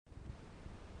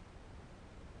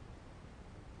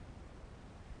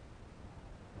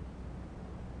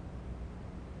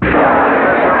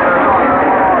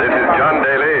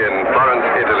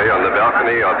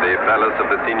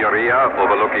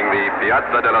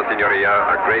now, Signoria,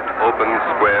 a great open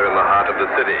square in the heart of the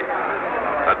city.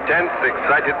 A tense,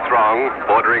 excited throng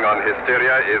bordering on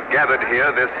hysteria is gathered here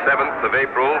this 7th of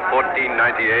April,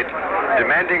 1498,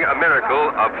 demanding a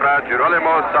miracle of Fra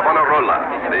Girolamo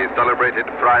Savonarola, the celebrated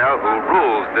friar who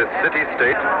rules this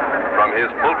city-state from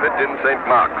his pulpit in St.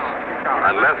 Mark's.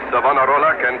 Unless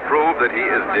Savonarola can prove that he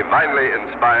is divinely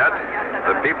inspired,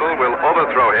 the people will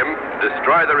overthrow him,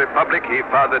 destroy the republic he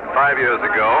fathered 5 years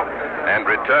ago, and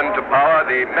return to power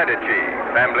the Medici,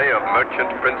 family of merchant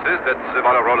princes that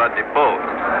Savonarola deposed.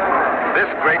 This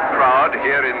great crowd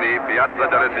here in the Piazza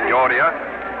della Signoria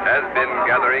has been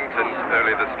gathering since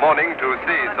early this morning to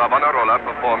see Savonarola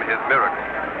perform his miracle.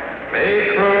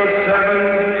 April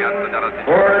 7,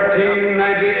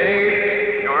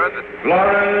 1498,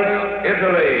 Florence,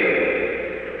 Italy.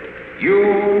 You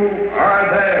are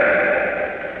there.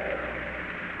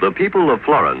 The people of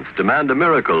Florence demand a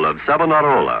miracle of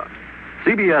Savonarola.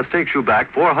 CBS takes you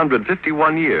back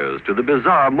 451 years to the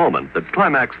bizarre moment that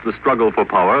climaxed the struggle for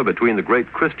power between the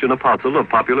great Christian apostle of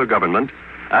popular government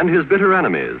and his bitter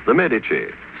enemies, the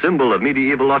Medici, symbol of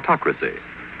medieval autocracy.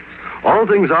 All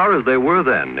things are as they were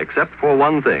then, except for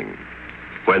one thing.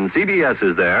 When CBS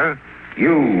is there,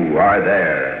 you are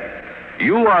there.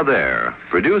 You Are There,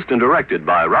 produced and directed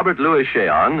by Robert Louis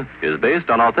Cheon, is based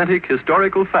on authentic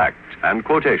historical fact and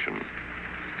quotation.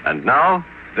 And now,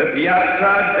 the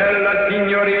Piazza della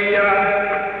Signoria,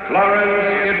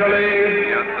 Florence,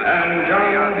 Italy, and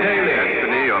John Daly. The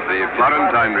destiny of the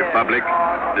Florentine Republic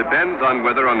depends on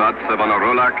whether or not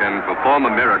Savonarola can perform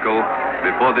a miracle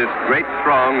before this great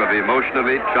throng of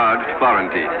emotionally charged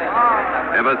Florentines.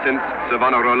 Ever since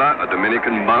Savonarola, a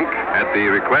Dominican monk, at the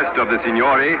request of the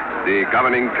Signori, the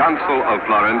governing council of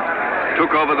Florence,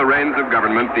 took over the reins of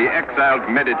government, the exiled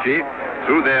Medici,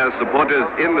 through their supporters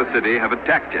in the city, have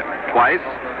attacked him. Twice,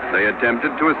 they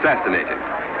attempted to assassinate him.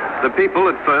 The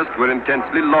people at first were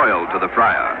intensely loyal to the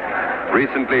friar.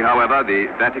 Recently, however,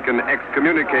 the Vatican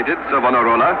excommunicated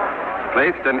Savonarola,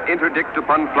 placed an interdict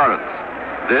upon Florence.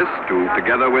 This,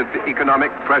 together with the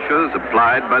economic pressures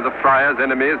applied by the friar's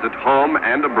enemies at home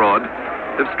and abroad,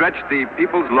 have stretched the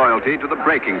people's loyalty to the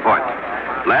breaking point.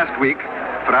 Last week,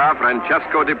 Fra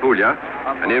Francesco de Puglia,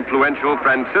 an influential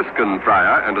Franciscan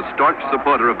friar and a staunch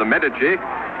supporter of the Medici,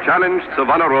 challenged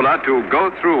Savonarola to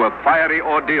go through a fiery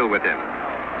ordeal with him.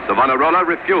 Savonarola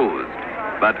refused,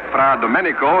 but Fra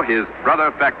Domenico, his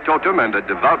brother factotum and a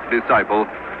devout disciple,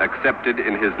 accepted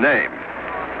in his name.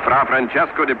 Fra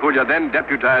Francesco de Puglia then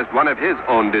deputized one of his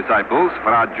own disciples,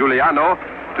 Fra Giuliano,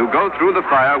 to go through the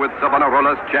fire with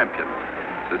Savonarola's champion.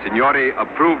 The Signori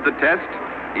approved the test,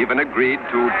 even agreed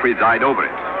to preside over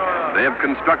it. They have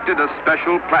constructed a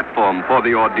special platform for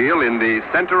the ordeal in the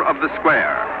center of the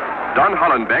square. Don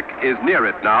Hollenbeck is near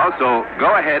it now, so go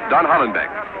ahead, Don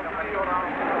Hollenbeck.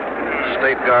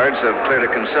 State guards have cleared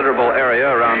a considerable area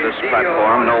around this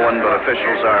platform. No one but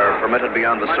officials are permitted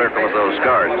beyond the circle of those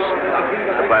guards.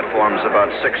 The platform's about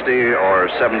 60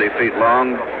 or 70 feet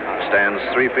long, stands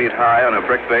 3 feet high on a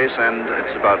brick base, and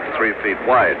it's about 3 feet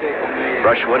wide.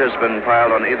 Brushwood has been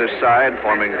piled on either side,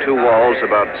 forming 2 walls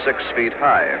about 6 feet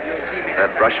high.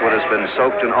 That brushwood has been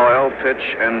soaked in oil, pitch,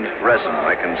 and resin.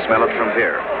 I can smell it from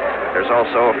here. There's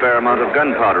also a fair amount of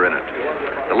gunpowder in it.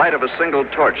 The light of a single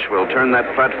torch will turn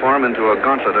that platform into a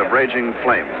gauntlet of raging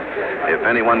flame. If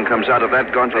anyone comes out of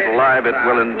that gauntlet alive, it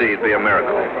will indeed be a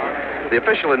miracle. The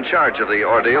official in charge of the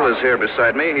ordeal is here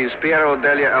beside me. He's Piero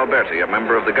degli Alberti, a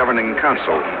member of the governing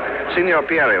council. Signor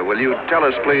Piero, will you tell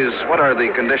us, please, what are the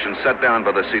conditions set down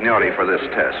by the Signori for this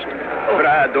test?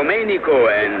 Fra Domenico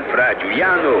and Fra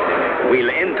Giuliano will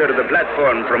enter the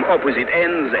platform from opposite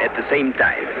ends at the same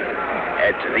time.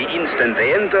 At the instant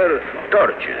they enter,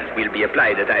 torches will be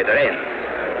applied at either end.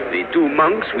 The 2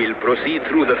 monks will proceed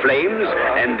through the flames,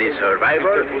 and the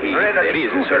survivor, if there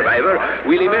is a survivor,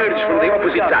 will emerge from the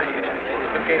opposite side.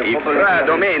 If Fra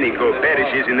Domenico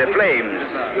perishes in the flames,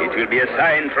 it will be a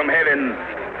sign from heaven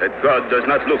that God does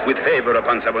not look with favor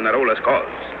upon Savonarola's cause.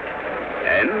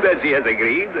 And as he has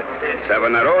agreed,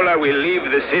 Savonarola will leave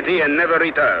the city and never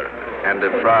return. And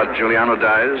if Fra Giuliano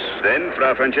dies? Then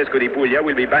Fra Francesco di Puglia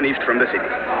will be banished from the city.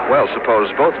 Well, suppose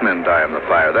both men die in the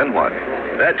fire, then what?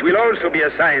 That will also be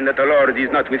a sign that the Lord is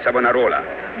not with Savonarola.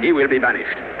 He will be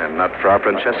banished. And not Fra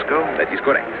Francesco? That is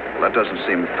correct. Well, that doesn't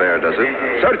seem fair, does it?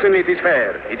 Certainly it is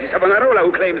fair. It is Savonarola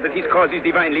who claims that his cause is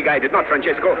divinely guided, not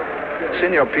Francesco.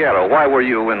 Signor Piero, why were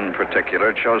you in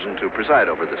particular chosen to preside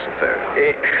over this affair?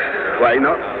 Why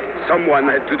not? Someone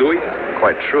had to do it.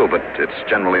 Quite true, but it's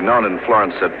generally known in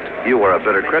Florence that you were a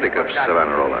bitter critic of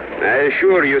Savonarola. I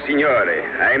assure you, Signore,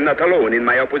 I am not alone in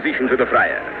my opposition to the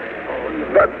friar.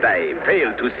 But I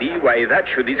fail to see why that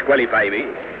should disqualify me.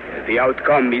 the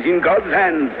outcome is in God's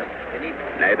hands.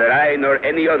 Neither I nor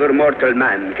any other mortal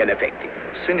man can affect it.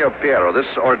 Signor Piero, this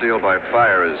ordeal by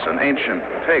fire is an ancient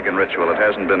pagan ritual. It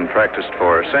hasn't been practiced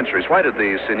for centuries. Why did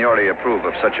the Signori approve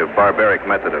of such a barbaric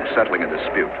method of settling a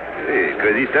dispute?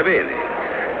 Così sta bene.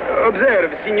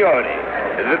 Observe, signore,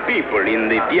 the people in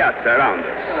the piazza around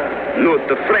us. Note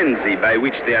the frenzy by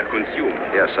which they are consumed.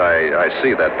 Yes, I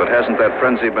see that. But hasn't that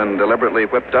frenzy been deliberately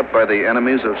whipped up by the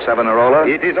enemies of Savonarola?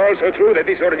 It is also true that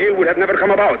this ordeal would have never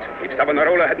come about if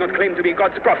Savonarola had not claimed to be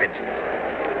God's prophet.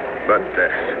 But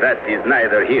that is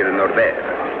neither here nor there.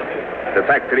 The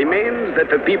fact remains that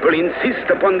the people insist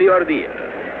upon the ordeal,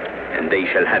 and they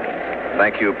shall have it.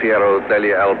 Thank you, Piero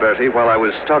degli Alberti. While I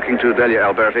was talking to degli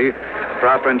Alberti,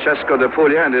 Fra Francesco de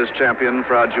Puglia and his champion,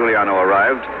 Fra Giuliano,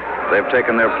 arrived. They've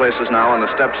taken their places now on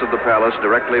the steps of the palace,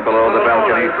 directly below the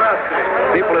balcony.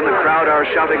 People in the crowd are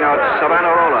shouting out,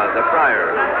 Savonarola, the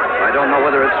friar. I don't know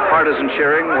whether it's partisan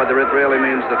cheering, whether it really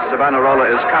means that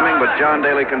Savonarola is coming, but John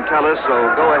Daly can tell us, so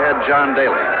go ahead, John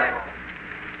Daly.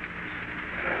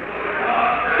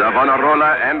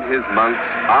 Savonarola and his monks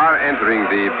are entering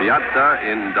the piazza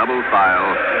in double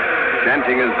file,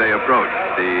 chanting as they approach.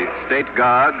 The state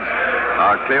guards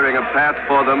are clearing a path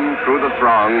for them through the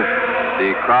throng,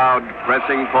 the crowd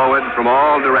pressing forward from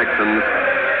all directions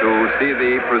to see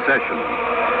the procession.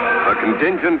 A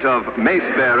contingent of mace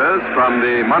bearers from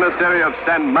the monastery of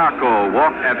San Marco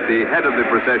walk at the head of the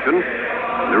procession.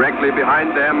 Directly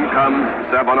behind them comes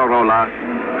Savonarola,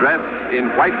 dressed in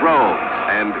white robes,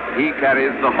 and he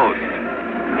carries the host.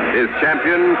 His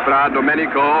champion, Fra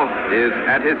Domenico, is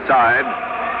at his side,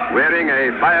 wearing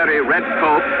a fiery red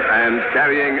coat and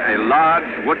carrying a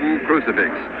large wooden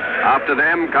crucifix. After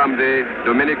them come the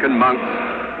Dominican monks,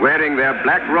 wearing their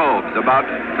black robes, about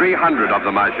 300 of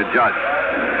them, I should judge.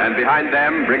 And behind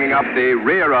them, bringing up the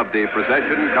rear of the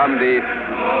procession, come the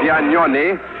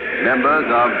Piagnoni, members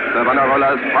of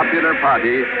Savonarola's popular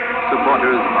party,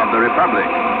 supporters of the Republic.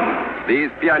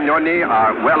 These Piagnoni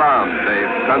are well armed.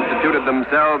 They've constituted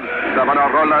themselves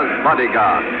Savonarola's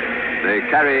bodyguard. They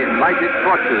carry lighted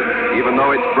torches, even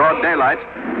though it's broad daylight,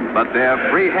 but their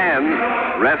free hands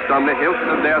rest on the hilts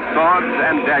of their swords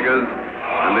and daggers,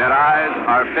 and their eyes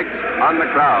are fixed on the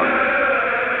crowd.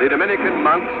 The Dominican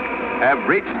monks have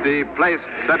reached the place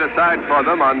set aside for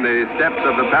them on the steps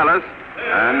of the palace,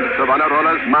 and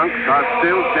Savonarola's monks are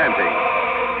still chanting.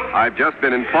 I've just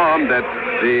been informed that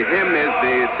the hymn is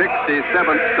the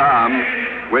 67th Psalm,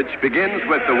 which begins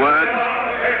with the words,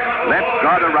 "Let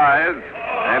God arise,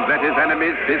 and let his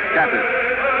enemies be scattered,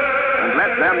 and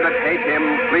let them that hate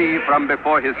him flee from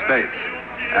before his face.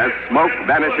 As smoke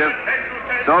vanisheth,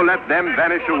 so let them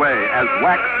vanish away. As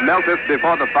wax melteth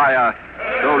before the fire,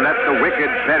 so let the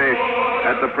wicked perish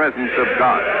at the presence of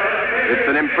God." It's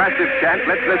an impressive chant.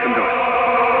 Let's listen to it.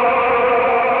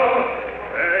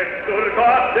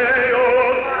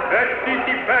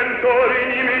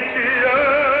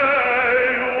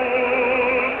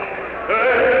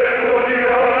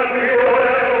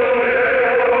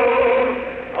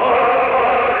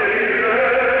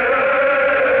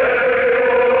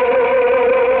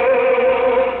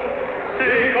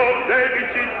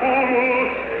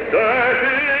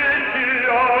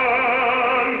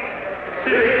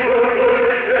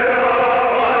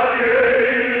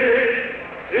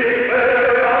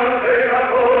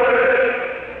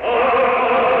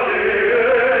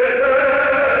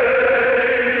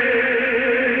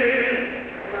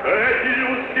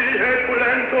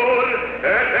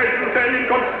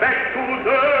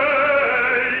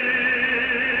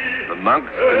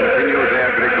 Monks continue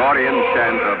their Gregorian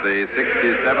chant of the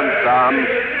 67th Psalm,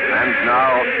 and now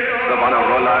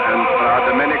Savonarola and Fra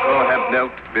Domenico have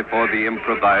knelt before the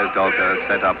improvised altar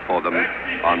set up for them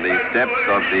on the steps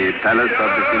of the Palace of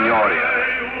the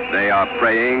Signoria. They are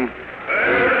praying.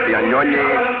 The Piagnoni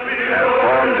have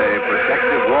formed a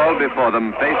protective wall before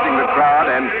them, facing the crowd,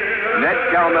 and Ned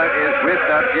Kelmer is with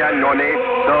the Piagnoni.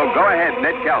 So go ahead,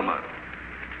 Ned Kelmer.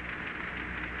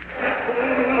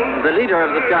 The leader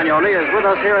of the Piagnoni is with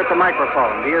us here at the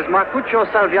microphone. He is Marcuccio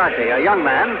Salviati, a young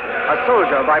man, a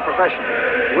soldier by profession.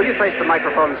 Will you face the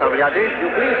microphone, Salviati? You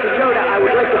please, Signora, I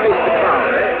would like to face the crowd.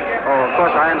 Oh, of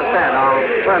course, I understand.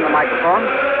 I'll turn the microphone.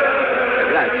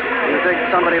 Grazie. You think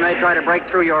somebody may try to break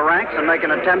through your ranks and make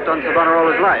an attempt on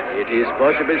Savonarola's life? It is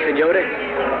possible, Signore.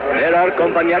 There are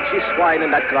Compagnacci swine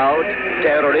in that crowd,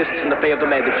 terrorists in the pay of the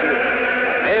Medici.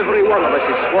 Every one of us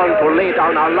is sworn to lay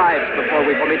down our lives before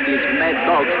we permit these mad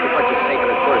dogs to touch a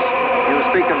sacred person. You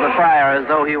speak of the friar as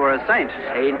though he were a saint.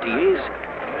 Saint he is.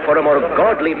 For a more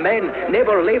godly man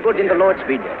never labored in the Lord's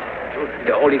vineyard.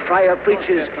 The Holy Friar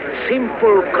preaches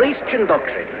simple Christian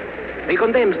doctrine. He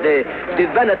condemns the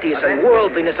vanities and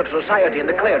worldliness of society and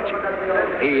the clergy.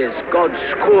 He is God's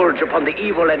scourge upon the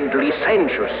evil and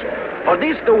licentious. For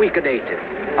this the wicked hate him.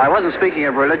 I wasn't speaking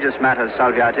of religious matters,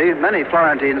 Salviati. Many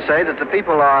Florentines say that the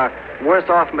people are worse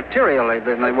off materially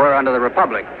than they were under the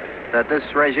Republic, that this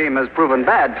regime has proven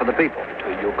bad for the people.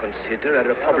 Do you consider a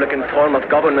republican form of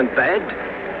government bad?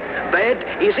 Bad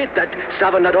is it that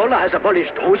Savonarola has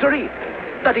abolished usury?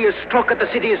 That he has struck at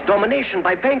the city's domination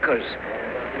by bankers?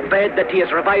 Bad that he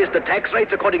has revised the tax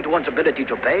rates according to one's ability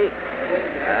to pay?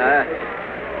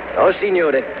 Oh,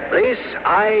 signore, this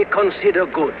I consider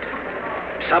good.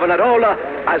 Savonarola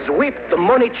has whipped the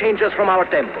money changers from our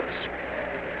temples.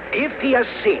 If he has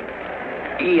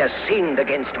sinned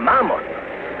against Mammon.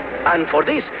 And for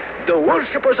this, the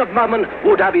worshippers of Mammon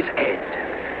would have his head.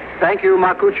 Thank you,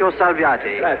 Marcuccio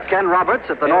Salviati. Ken Roberts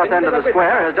at the north end of the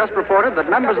square has just reported that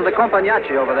members of the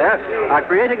Compagnacci over there are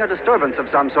creating a disturbance of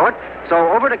some sort. So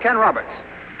over to Ken Roberts.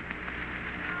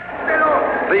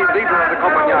 The leader of the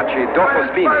Compagnacci, Dolfo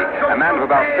Spini, a man of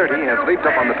about 30, has leaped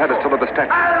up on the pedestal of the statue.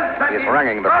 He is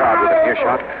haranguing the crowd with an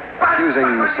earshot,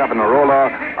 accusing Savonarola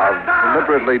of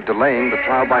deliberately delaying the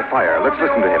trial by fire. Let's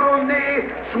listen to him.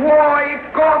 Suoi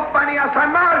compagni a San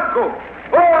Marco,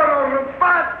 oro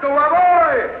rubato a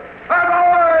voi,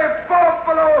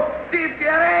 popolo di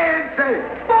Firenze.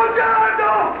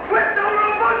 Buongiorno, questo è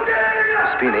un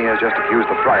buongiorno. Spini has just accused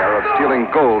the friar of stealing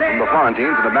gold from the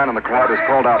Florentines, and a man in the crowd has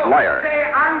called out liar.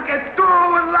 Anche tu,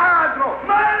 ladro,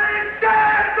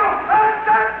 maledetto,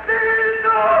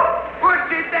 assassino,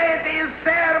 uccidete il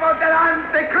servo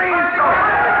dell'anticristo.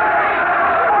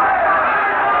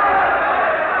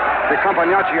 The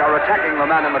Compagnacci are attacking the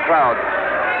man in the crowd,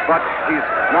 but he's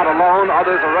not alone.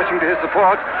 Others are rushing to his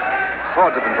support.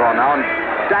 Swords have been drawn now, and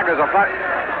daggers are fired.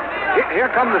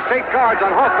 Here come the state guards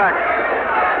on horseback.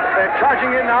 They're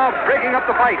charging in now, breaking up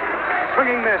the fight,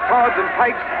 swinging their swords and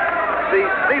pikes. The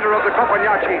leader of the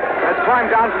Compagnacci has climbed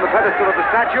down from the pedestal of the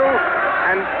statue,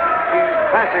 and he's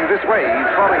passing this way.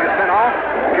 He's calling his men off,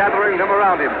 gathering them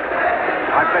around him.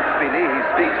 I've met Spini. He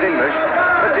speaks English.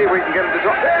 Let's see if we can get him to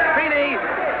talk. Spini,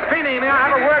 may I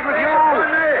have a word with you?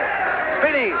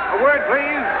 Spini, a word,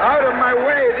 please. Out of my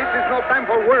way. This is no time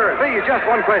for words. Please, just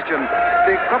one question.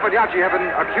 The Compagnacci have been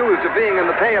accused of being in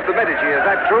the pay of the Medici. Is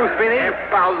that true, Spini? A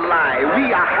foul lie.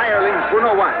 We are hirelings for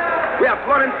no one. We are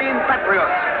Florentine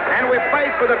patriots, and we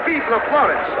fight for the people of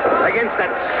Florence against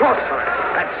that sorcerer,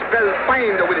 that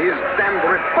spellbinder with his damned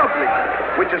republic,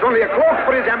 which is only a cloak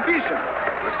for his ambition.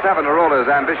 If Savonarola is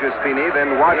ambitious, Spini,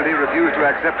 then why did he refuse to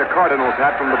accept a cardinal's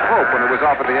hat from the Pope when it was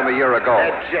offered to him a year ago?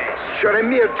 A gesture, a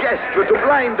mere gesture to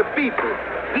blind the people.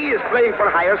 He is playing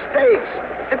for higher stakes.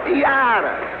 The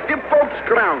tiara, the Pope's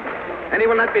crown. And he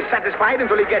will not be satisfied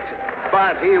until he gets it.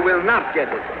 But he will not get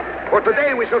it. For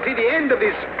today we shall see the end of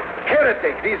this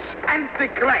heretic, this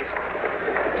antichrist.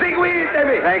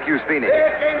 Seguitemi! Thank you, Spini.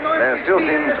 There still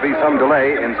seems to be some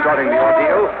delay in starting the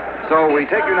ordeal, so we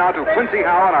take you now to Quincy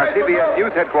Howe on our CBS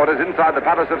News headquarters inside the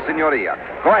Palace of Signoria.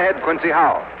 Go ahead, Quincy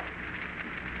Howe.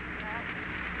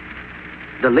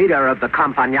 The leader of the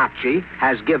Compagnacci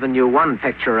has given you one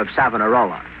picture of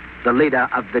Savonarola, the leader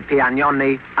of the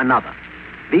Piagnoni another.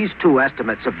 These two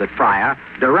estimates of the friar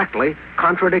directly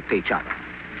contradict each other.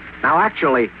 Now,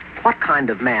 actually, what kind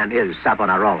of man is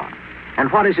Savonarola?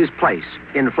 And what is his place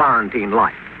in Florentine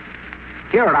life?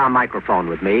 Here at our microphone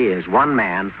with me is one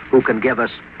man who can give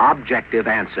us objective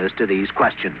answers to these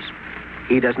questions.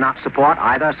 He does not support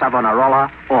either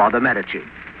Savonarola or the Medici.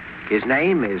 His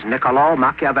name is Niccolò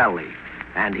Machiavelli,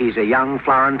 and he's a young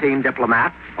Florentine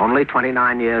diplomat, only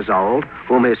 29 years old,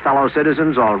 whom his fellow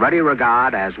citizens already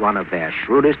regard as one of their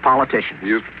shrewdest politicians.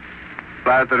 You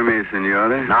flatter me,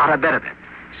 signore. Not a bit of it.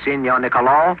 Signor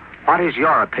Niccolò, what is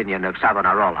your opinion of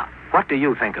Savonarola? What do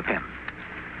you think of him?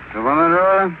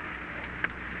 Savonarola?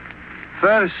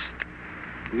 First,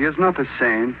 he is not a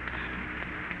saint.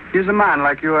 He is a man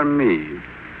like you and me.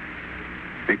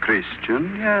 A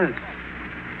Christian, yes.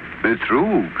 A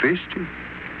true Christian.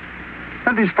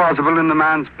 That is possible in the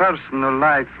man's personal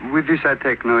life. With this I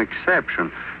take no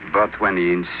exception. But when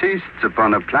he insists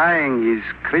upon applying his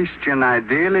Christian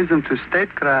idealism to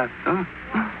statecraft,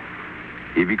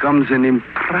 he becomes an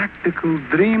impractical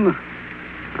dreamer,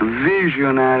 a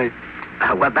visionary.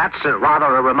 Well, that's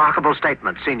rather a remarkable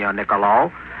statement, Signor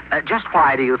Niccolò. Just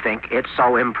why do you think it's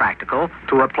so impractical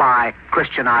to apply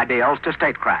Christian ideals to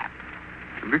statecraft?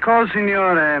 Because,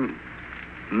 Signore,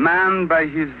 man by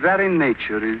his very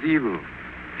nature is evil,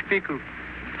 fickle,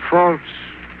 false,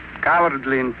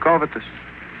 cowardly, and covetous.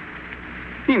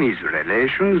 In his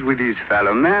relations with his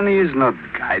fellow man, he is not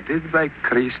guided by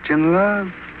Christian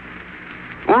love.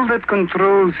 All that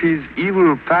controls his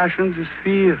evil passions is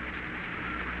fear.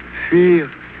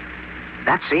 fear.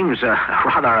 That seems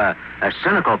rather a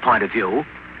cynical point of view.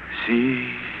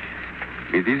 See,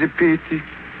 it is a pity,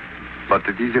 but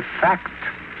it is a fact.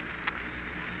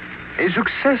 A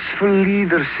successful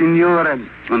leader, Signore,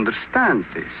 understands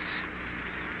this.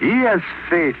 He has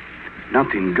faith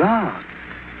not in God,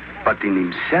 but in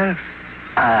himself.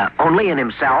 Only in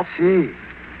himself? See,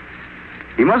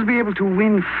 he must be able to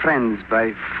win friends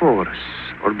by force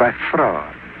or by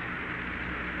fraud.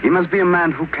 He must be a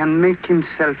man who can make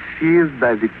himself feared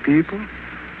by the people,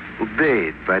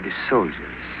 obeyed by the soldiers.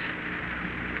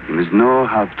 He must know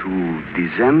how to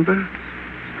dissemble,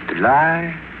 to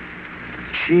lie,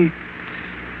 to cheat,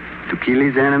 to kill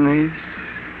his enemies,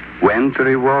 when to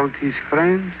reward his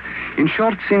friends. In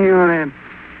short, Signore,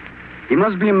 he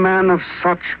must be a man of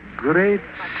such great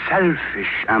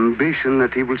selfish ambition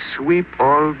that he will sweep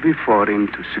all before him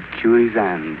to secure his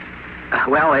end.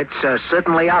 Well, it's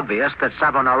certainly obvious that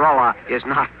Savonarola is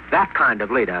not that kind of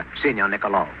leader, Signor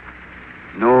Niccolo.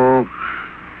 No,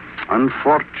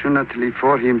 unfortunately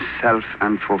for himself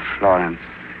and for Florence,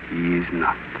 he is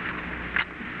not.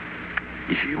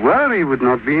 If he were, he would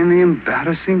not be in the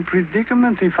embarrassing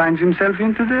predicament he finds himself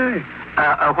in today.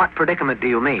 What predicament do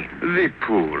you mean? The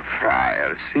poor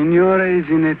friar, Signore, is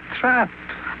in a trap.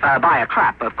 By a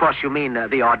trap, of course you mean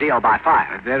the ordeal by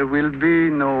fire. There will be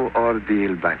no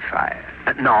ordeal by fire.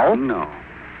 No? No.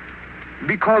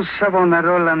 Because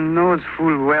Savonarola knows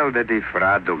full well that if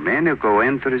Fra Domenico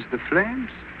enters the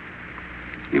flames,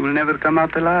 he will never come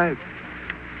out alive.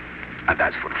 And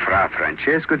as for Fra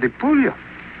Francesco di Puglia,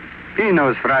 he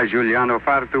knows Fra Giuliano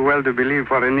far too well to believe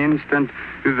for an instant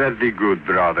that the good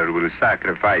brother will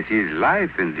sacrifice his life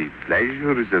in the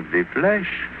pleasures of the flesh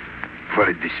for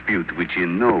a dispute which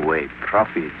in no way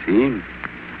profits him.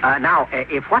 Now,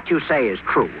 if what you say is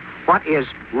true, what is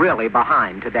really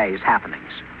behind today's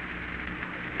happenings?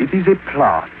 It is a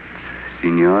plot,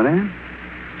 Signore.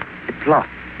 A plot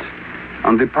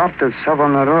on the part of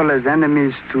Savonarola's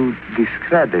enemies to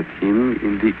discredit him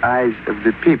in the eyes of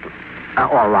the people.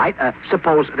 All right.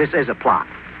 Suppose this is a plot.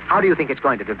 How do you think it's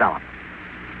going to develop?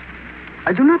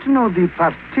 I do not know the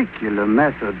particular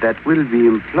method that will be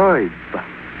employed, but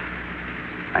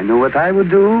I know what I would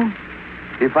do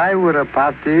if I were a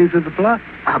party to the plot.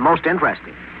 Most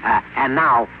interesting. And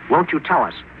now, won't you tell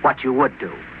us what you would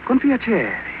do? Con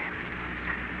piacere.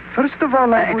 First of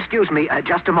all, Excuse me,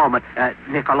 just a moment,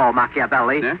 Niccolo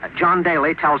Machiavelli. Yeah? John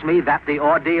Daly tells me that the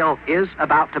ordeal is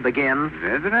about to begin.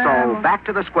 So back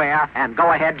to the square, and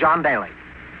go ahead, John Daly.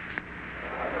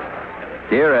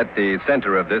 Here at the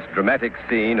center of this dramatic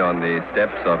scene on the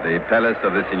steps of the Palace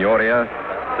of the Signoria,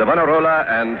 Savonarola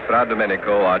and Fra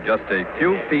Domenico are just a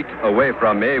few feet away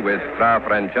from me with Fra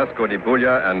Francesco di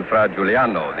Puglia and Fra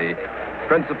Giuliano. The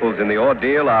principals in the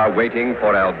ordeal are waiting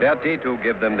for Alberti to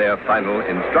give them their final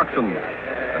instructions.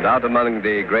 And out among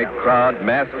the great crowd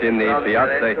massed in the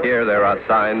piazza here, there are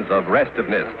signs of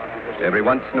restiveness. Every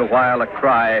once in a while, a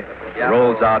cry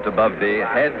rolls out above the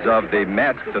heads of the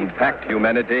masked and packed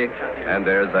humanity, and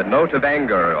there's a note of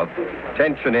anger, of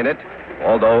tension in it,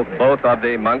 although both of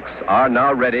the monks are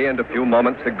now ready, and a few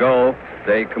moments ago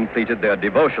they completed their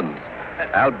devotions.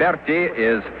 Alberti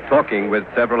is talking with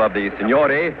several of the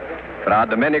signori. Fra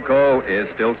Domenico is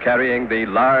still carrying the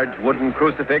large wooden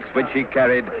crucifix which he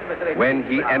carried when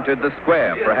he entered the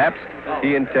square. Perhaps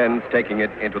he intends taking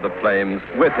it into the flames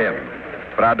with him.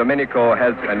 Fra Domenico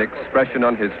has an expression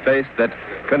on his face that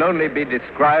can only be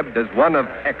described as one of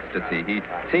ecstasy. He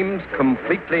seems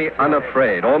completely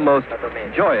unafraid, almost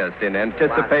joyous in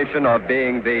anticipation of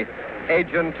being the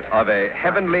agent of a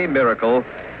heavenly miracle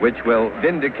which will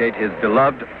vindicate his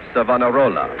beloved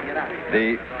Savonarola.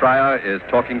 The friar is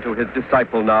talking to his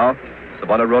disciple now.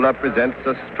 Savonarola presents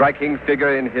a striking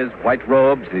figure in his white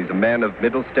robes. He's a man of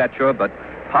middle stature, but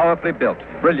powerfully built,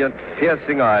 brilliant,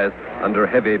 piercing eyes under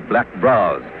heavy black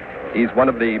brows. He's one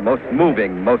of the most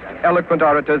moving, most eloquent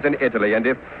orators in Italy, and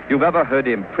if you've ever heard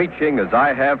him preaching, as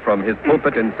I have, from his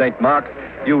pulpit in St. Mark,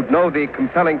 you'd know the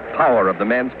compelling power of the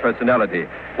man's personality.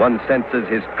 One senses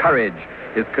his courage,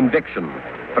 his conviction.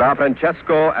 Fra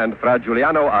Francesco and Fra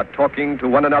Giuliano are talking to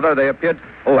one another. They appeared...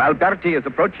 Oh, Alberti is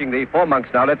approaching the four monks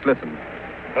now. Let's listen.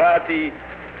 Frati,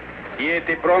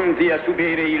 siete pronti a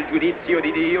subire il giudizio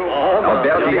di Dio?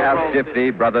 Alberti asked if the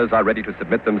brothers are ready to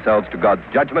submit themselves to God's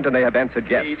judgment, and they have answered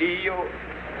yes. E Dio,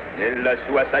 nella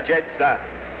sua saggezza,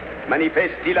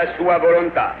 manifesti la sua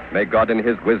volontà. May God in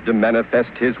his wisdom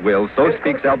manifest his will. So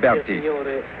speaks Alberti.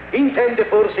 Intende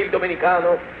forse il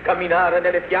domenicano camminare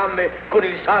nelle fiamme con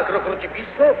il sacro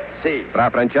crocifisso? Sì. Fra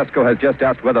Francesco has just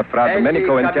asked whether Fra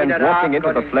Domenico intends walking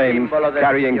into the flames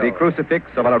carrying the crucifix.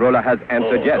 Savonarola has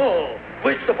answered yes. No,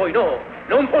 questo poi no.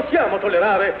 Non possiamo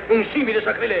tollerare un simile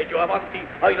sacrilegio avanti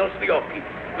ai nostri occhi.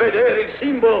 Vedere il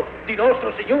simbolo di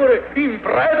nostro Signore in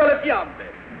preda alle fiamme.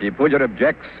 The Puglia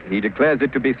objects. He declares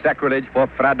it to be sacrilege for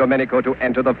Fra Domenico to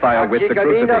enter the fire with the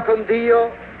crucifix. Con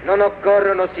Dio non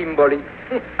occorrono simboli.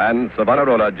 And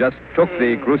Savonarola just took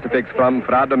the crucifix from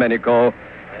Fra Domenico.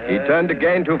 He turned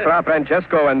again to Fra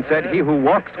Francesco and said, he who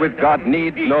walks with God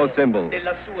needs no symbol.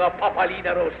 Della sua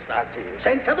papalina rossa.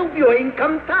 Senza dubbio è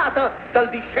incantata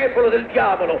dal discepolo del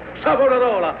diavolo,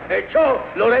 Savonarola, e ciò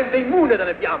lo rende immune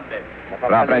dalle fiamme.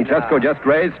 Fra Francesco just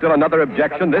raised still another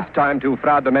objection, this time to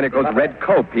Fra Domenico's red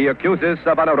cope. He accuses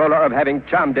Savonarola of having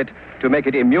charmed it to make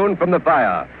it immune from the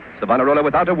fire. Savonarola,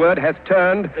 without a word, has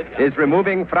turned, is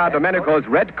removing Fra Domenico's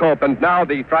red cope, and now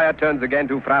the friar turns again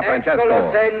to Fra Francesco.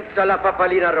 Eccolo senza la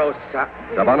papalina rossa.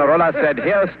 Savonarola said,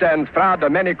 here stands Fra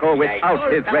Domenico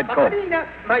without his red cope.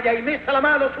 Ma gli hai messa la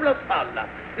mano sulla spalla.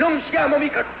 Non siamo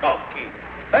mica sciocchi.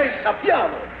 E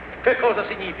sappiamo che cosa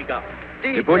significa.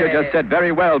 The Puglia just said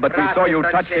very well, but we saw you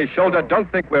touch his shoulder. Don't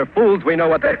think we're fools. We know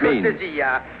what that means.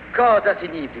 Cosa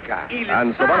significa?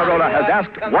 And Savonarola has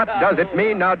asked, what does it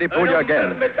mean? Now De Puglia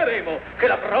again. Permetteremo che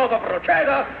la prova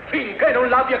proceda finché non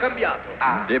l'abbia cambiato.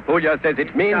 De Puglia says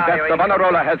it means that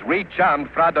Savonarola has recharmed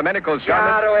Fra Domenico's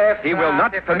garment. He will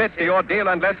not permit the ordeal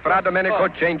unless Fra Domenico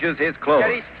changes his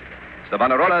clothes.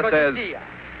 Savonarola says,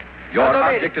 your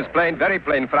object is plain, very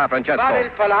plain, Fra Francesco. Va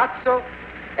nel palazzo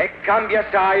e cambia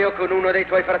saio con uno dei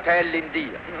tuoi fratelli in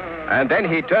Dio. And then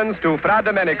he turns to Fra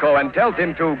Domenico and tells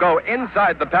him to go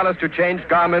inside the palace to change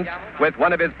garments with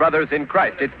one of his brothers in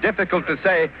Christ. It's difficult to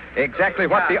say exactly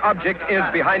what the object is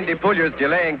behind De Puglia's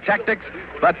delaying tactics,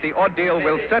 but the ordeal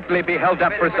will certainly be held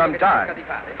up for some time.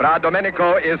 Fra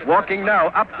Domenico is walking now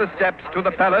up the steps to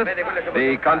the palace.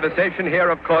 The conversation here,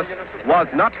 of course, was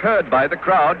not heard by the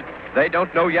crowd. They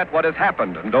don't know yet what has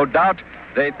happened, and no doubt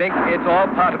they think it's all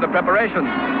part of the preparations.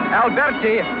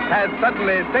 Alberti has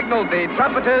suddenly signaled the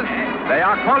trumpeters. They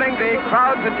are calling the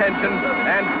crowd's attention,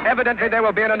 and evidently there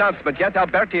will be an announcement. Yes,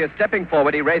 Alberti is stepping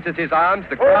forward. He raises his arms.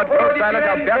 The crowd goes silent.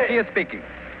 Alberti is speaking.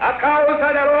 A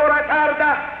causa dell'ora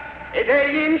tarda e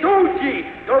degli indugi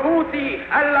dovuti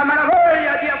alla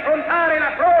malavoglia di affrontare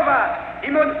la prova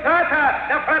dimostrata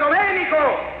da Fra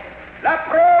Domenico, la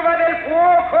prova del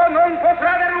fuoco non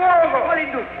potrà dar luogo.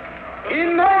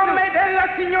 In nome della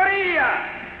signoria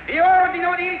vi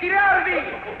ordino di ritirarvi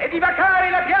e di vacare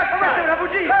la piazza. Questa è una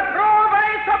bugia. La prova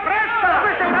è soppressa.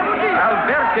 Questa è una bugia.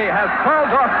 Alberti has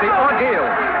called off the ordeal.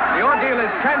 The ordeal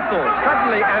is cancelled.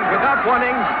 Suddenly and without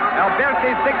warning,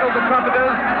 Alberti signaled the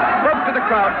trumpeters, spoke to the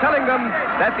crowd, telling them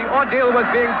that the ordeal was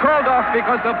being called off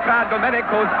because of Fra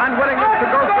Domenico's unwillingness to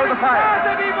go through the fire.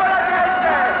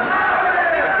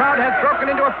 The crowd has broken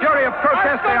into a fury of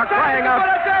protest. They are crying out,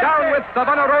 down with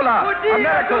Savonarola, a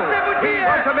miracle. We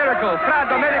want a miracle. Fra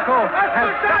Domenico has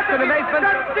stopped in amazement.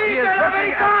 He is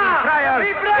looking at the friar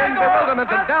in bewilderment,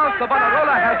 and now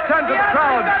Savonarola has turned to the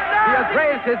crowd. He has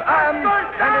raised his arms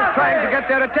and is trying to get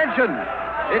their attention.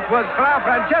 It was Fra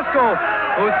Francesco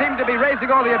who seemed to be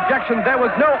raising all the objections. There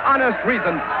was no honest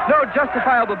reason, no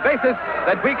justifiable basis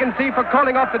that we can see for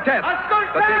calling off the test.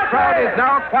 But the crowd is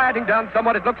now quieting down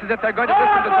somewhat. It looks as if they're going to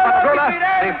listen to Savonarola.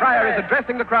 The friar is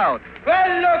addressing the crowd.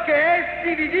 Quello che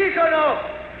essi vi dicono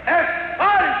è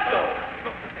falso.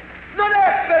 Non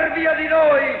è per via di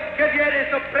noi che viene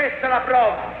soppressa la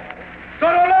prova.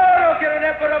 Sono loro che non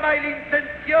ebbero mai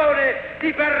l'intenzione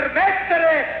di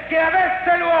permettere che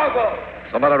avesse luogo.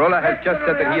 Savonarola has just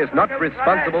said that he is not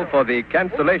responsible for the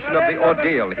cancellation of the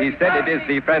ordeal. He said it is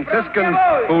the Franciscans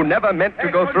who never meant to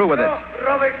go through with it.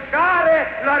 Rovesciare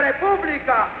la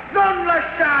Repubblica. Non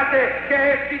lasciate che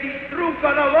essi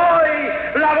distruggano voi,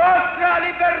 la vostra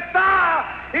libertà,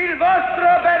 il vostro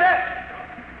benessere.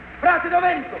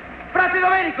 Frate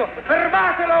Domenico,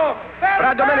 fermatelo!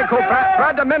 Fra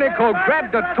Domenico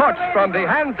grabbed the torch from the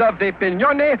hands of the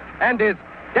Pignoni and is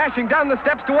dashing down the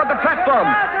steps toward the platform.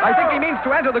 I think he means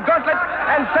to enter the gauntlet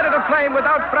and set it aflame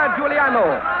without Fra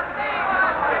Giuliano.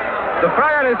 The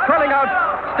friar is calling out,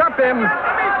 stop him,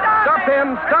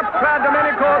 stop Fra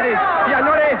Domenico. The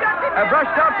Pignoni have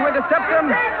rushed out to intercept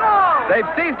him. They've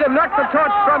seized him, knocked the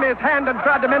torch from his hand, and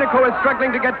Fra Domenico is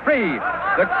struggling to get free.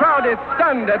 The crowd is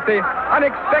stunned at the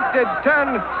unexpected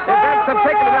turn events have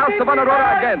taken it out.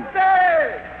 Savonarola again.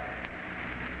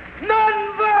 Non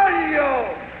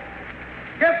voglio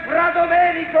che Fra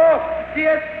Domenico si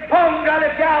esponga alle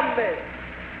fiamme,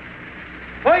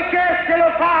 poiché se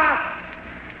lo fa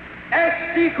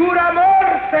è sicura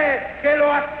morte che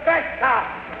lo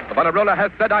aspetta. Savonarola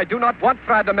has said, I do not want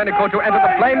Fra Domenico to enter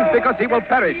the flames because he will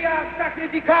perish. Sia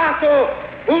sacrificato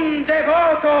un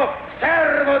devoto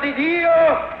servo di Dio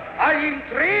agli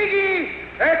intrighi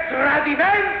e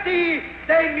tradimenti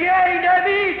dei miei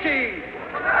nemici.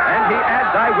 And he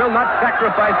adds, I will not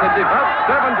sacrifice a devout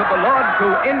servant of the Lord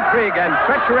to intrigue and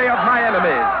treachery of my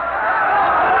enemies.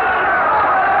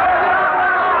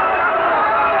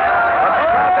 But the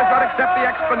crowd does not accept the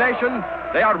explanation.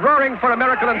 They are roaring for a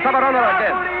miracle in Savonarola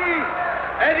again.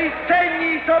 Ed i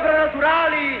segni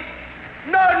soprannaturali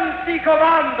non si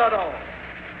comandano,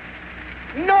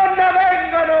 non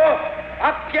avvengono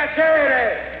a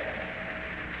piacere.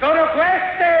 Sono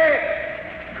queste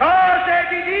cose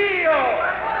di Dio.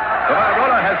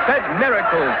 Savonarola has said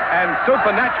miracles and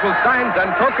supernatural signs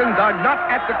and tokens are not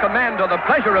at the command or the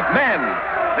pleasure of men.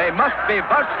 They must be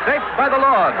vouchsafed by the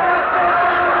Lord.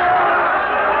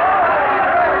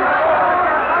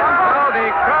 Now the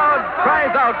crowd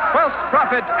cries out, false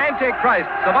prophet, antichrist.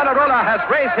 Savonarola has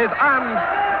raised his arms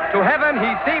to heaven. He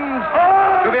seems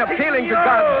to be appealing to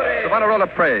God. Savonarola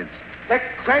prays. Se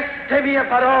queste mie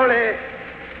parole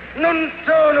non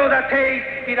sono da te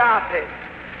ispirate,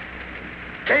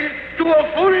 che il tuo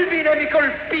fulmine mi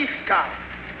colpisca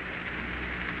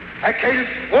e che il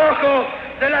fuoco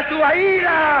della tua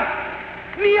ira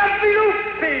mi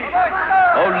avviluppi.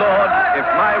 O Lord, if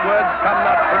my words come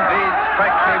not from thee,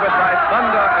 strike me with thy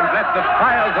thunder and let the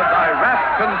fires of thy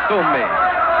wrath consume me.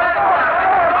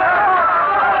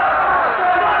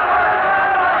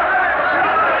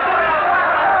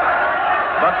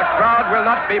 But the crowd will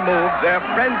not be moved. Their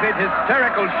frenzied,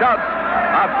 hysterical shouts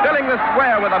are filling the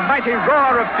square with a mighty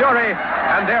roar of fury,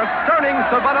 and they're stoning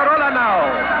Savonarola now,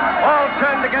 all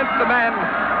turned against the man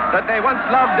that they once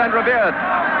loved and revered.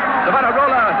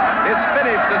 Savonarola is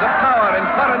finished as a power in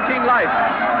Florentine life.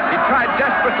 He tried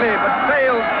desperately, but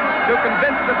failed to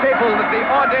convince the people that the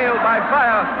ordeal by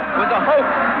fire was a hoax,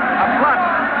 a plot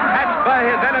hatched by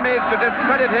his enemies to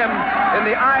discredit him in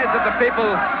the eyes of the people,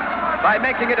 by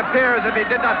making it appear as if he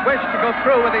did not wish to go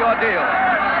through with the ordeal.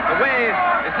 The way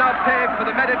is now paved for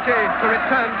the Medici to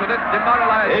return to this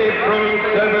demoralized... April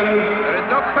 7,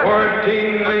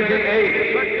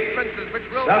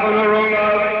 1498. Savonarola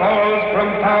falls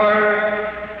from power,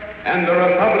 and the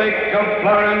Republic of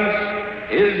Florence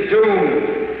is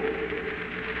doomed.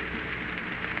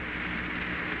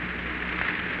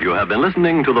 You have been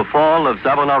listening to The Fall of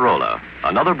Savonarola,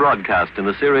 another broadcast in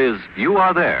the series You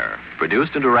Are There,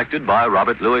 produced and directed by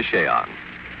Robert Louis Cheon.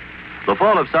 The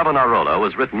Fall of Savonarola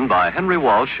was written by Henry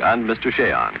Walsh and Mr.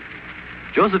 Cheon.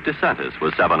 Joseph DeSantis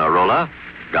was Savonarola,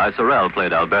 Guy Sorel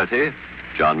played Alberti,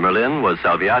 John Merlin was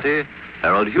Salviati,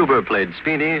 Harold Huber played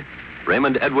Spini,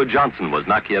 Raymond Edward Johnson was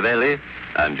Machiavelli,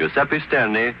 and Giuseppe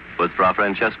Sterni was Fra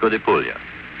Francesco de Puglia.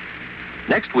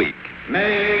 Next week...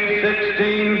 May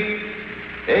 16,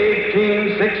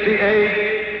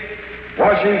 1868,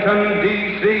 Washington,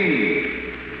 D.C.,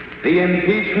 the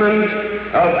impeachment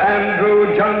of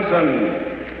Andrew Johnson.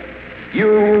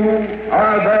 You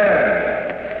are there.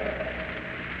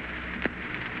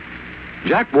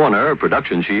 Jack Warner,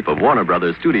 production chief of Warner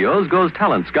Brothers Studios, goes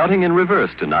talent scouting in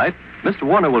reverse tonight. Mr.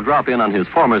 Warner will drop in on his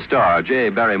former star, J.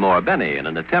 Barrymore Benny, in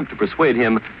an attempt to persuade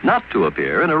him not to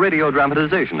appear in a radio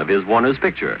dramatization of his Warner's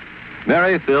picture.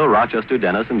 Mary, Phil, Rochester,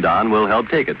 Dennis, and Don will help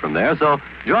take it from there, so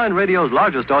join radio's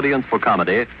largest audience for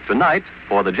comedy tonight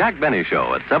for the Jack Benny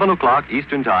Show at 7 o'clock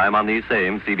Eastern Time on these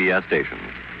same CBS stations.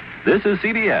 This is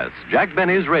CBS, Jack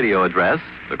Benny's radio address,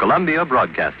 the Columbia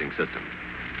Broadcasting System.